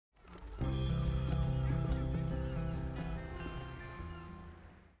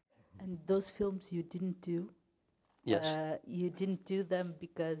And those films you didn't do? Yes. You didn't do them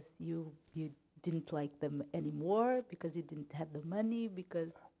because you didn't like them anymore, because you didn't have the money,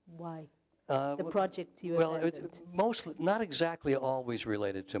 because why? The project you abandoned. It's mostly, not exactly always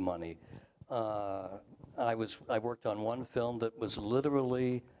related to money. I worked on one film that was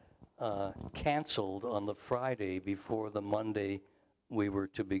literally canceled on the Friday before the Monday we were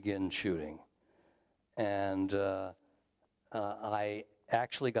to begin shooting. And I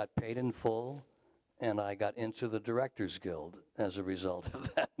actually got paid in full, and I got into the Directors Guild as a result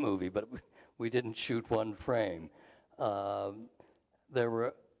of that movie, but we didn't shoot one frame. There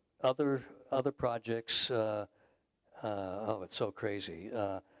were other projects. Oh, it's so crazy.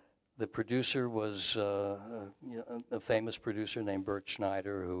 The producer was a famous producer named Bert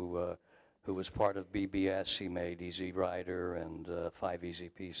Schneider, who was part of BBS. He made Easy Rider and 5 Easy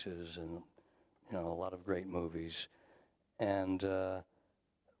Pieces, and a lot of great movies. And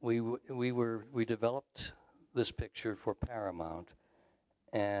we developed this picture for Paramount,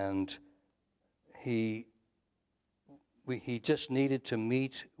 and he just needed to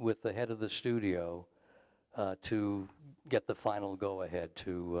meet with the head of the studio to get the final go-ahead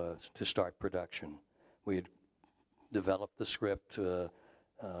to start production. We had developed the script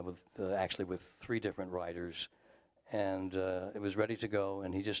actually with 3 different writers, and it was ready to go,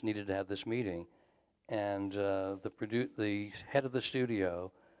 and he just needed to have this meeting. And the head of the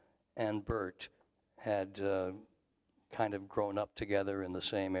studio and Bert had kind of grown up together in the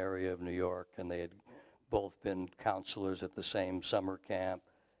same area of New York, and they had both been counselors at the same summer camp.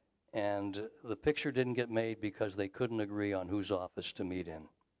 And the picture didn't get made because they couldn't agree on whose office to meet in.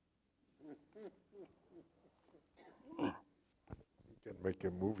 You can make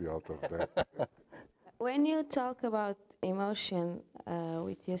a movie out of that. When you talk about emotion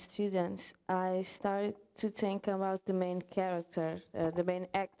with your students, I started to think about the main character, the main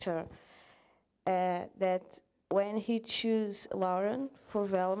actor, that when he chose Lauren for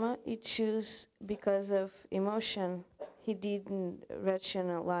Velma, he chose because of emotion. He didn't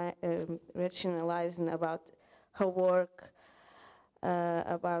rationalizing about her work,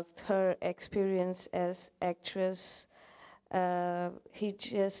 about her experience as actress. He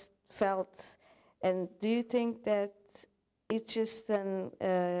just felt. And do you think that it's just like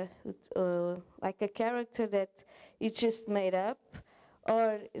a character that it's just made up,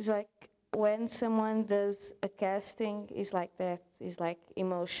 or is like when someone does a casting, is like that? Is like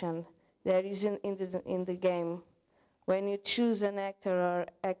emotion. There isn't in the game when you choose an actor or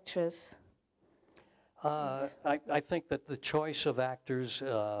actress. I think that the choice of actors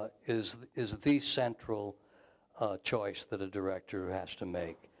is the central choice that a director has to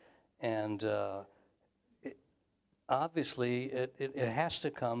make. And obviously, it has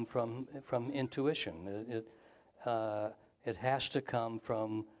to come from intuition. It has to come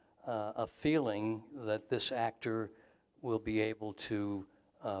from a feeling that this actor will be able to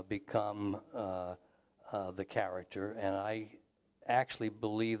become the character. And I actually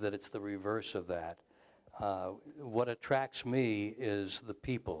believe that it's the reverse of that. What attracts me is the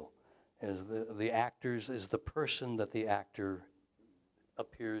people, is the actors, is the person that the actor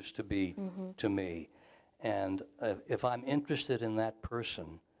appears to be to me. And if I'm interested in that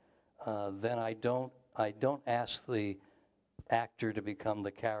person, then I don't ask the actor to become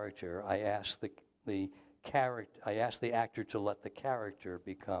the character. I ask the actor to let the character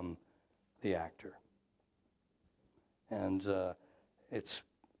become the actor. And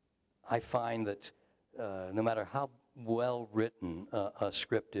I find that no matter how well written a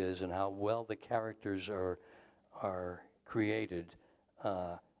script is and how well the characters are created,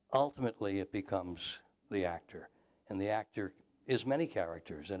 ultimately it becomes the actor. And the actor is many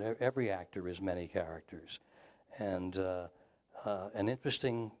characters, and every actor is many characters. And an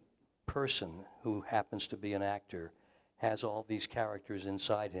interesting person who happens to be an actor has all these characters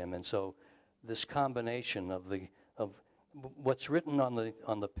inside him. And so this combination of what's written on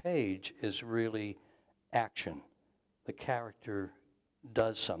the page is really action. The character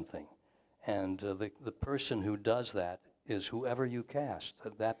does something, and the person who does that is whoever you cast.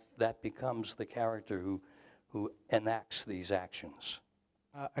 That becomes the character who enacts these actions.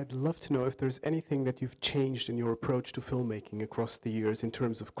 I'd love to know if there's anything that you've changed in your approach to filmmaking across the years in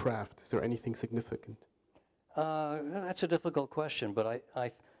terms of craft. Is there anything significant? That's a difficult question, but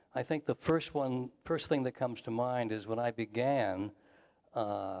I think the first thing that comes to mind is when I began,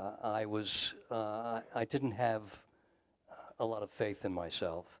 I didn't have a lot of faith in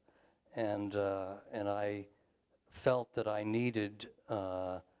myself, and I felt that I needed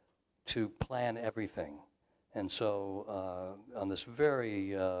to plan everything. And so on this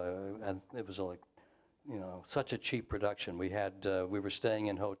very, it was like you know, such a cheap production. We had, we were staying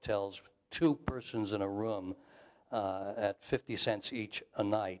in hotels, 2 persons in a room at 50 cents each a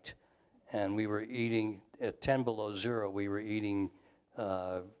night. And we were eating, at 10 below zero, we were eating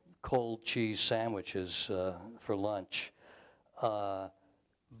cold cheese sandwiches for lunch.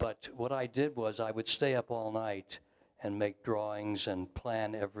 But what I did was I would stay up all night and make drawings and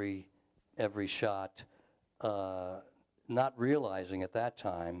plan every shot, not realizing at that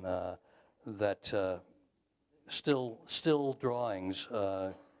time that still drawings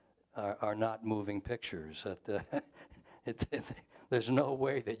are not moving pictures. There's no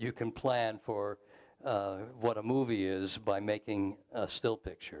way that you can plan for what a movie is by making a still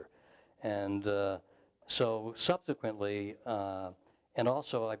picture. And so subsequently, and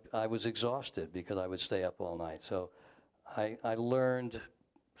also I was exhausted because I would stay up all night. So I learned,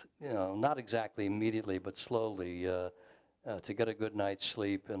 you know, not exactly immediately, but slowly to get a good night's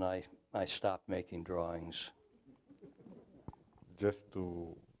sleep, and I stopped making drawings. Just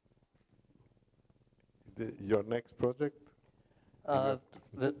to, your next project?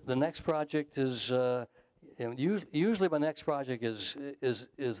 The next project is, you know, usually my next project is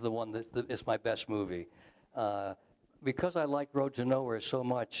the one that is my best movie. Because I like Road to Nowhere so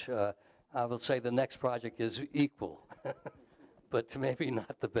much, I will say the next project is equal, but maybe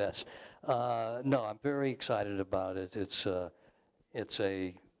not the best. No, I'm very excited about it. It's a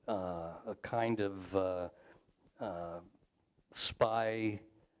kind of spy,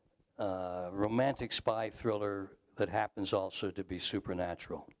 romantic spy thriller that happens also to be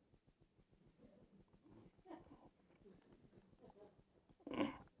supernatural.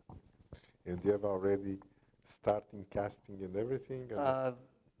 And you have already starting casting and everything?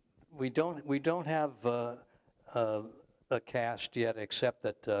 We don't have a cast yet, except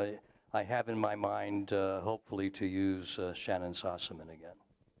that I have in my mind, hopefully, to use Shannon Sossaman again.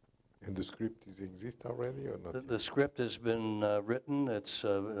 And the script exists already or not? The script has been written. It's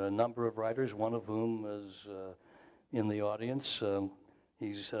a number of writers, one of whom is in the audience.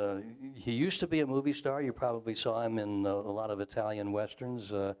 He used to be a movie star. You probably saw him in a lot of Italian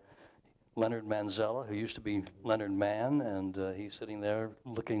westerns. Leonard Manzella, who used to be Leonard Mann, and he's sitting there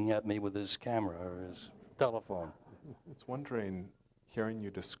looking at me with his camera or his telephone. I was wondering, hearing you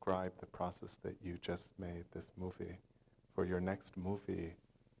describe the process that you just made, this movie, for your next movie,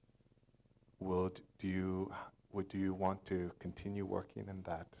 would you want to continue working in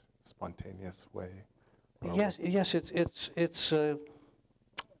that spontaneous way? Yes, it's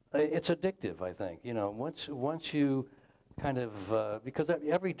addictive, I think. You know, once you kind of, because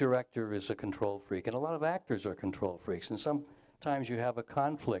every director is a control freak, and a lot of actors are control freaks, and sometimes you have a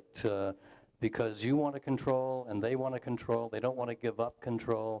conflict because you want to control and they want to control, they don't want to give up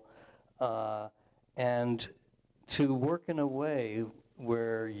control, and to work in a way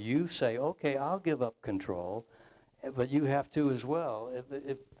where you say, okay, I'll give up control, but you have to as well.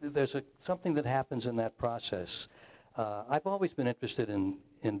 There's something that happens in that process. I've always been interested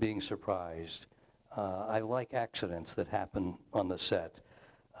in being surprised. I like accidents that happen on the set.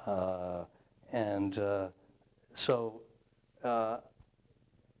 So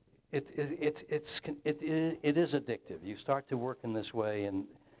it is addictive. You start to work in this way,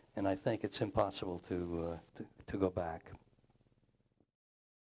 and I think it's impossible to go back.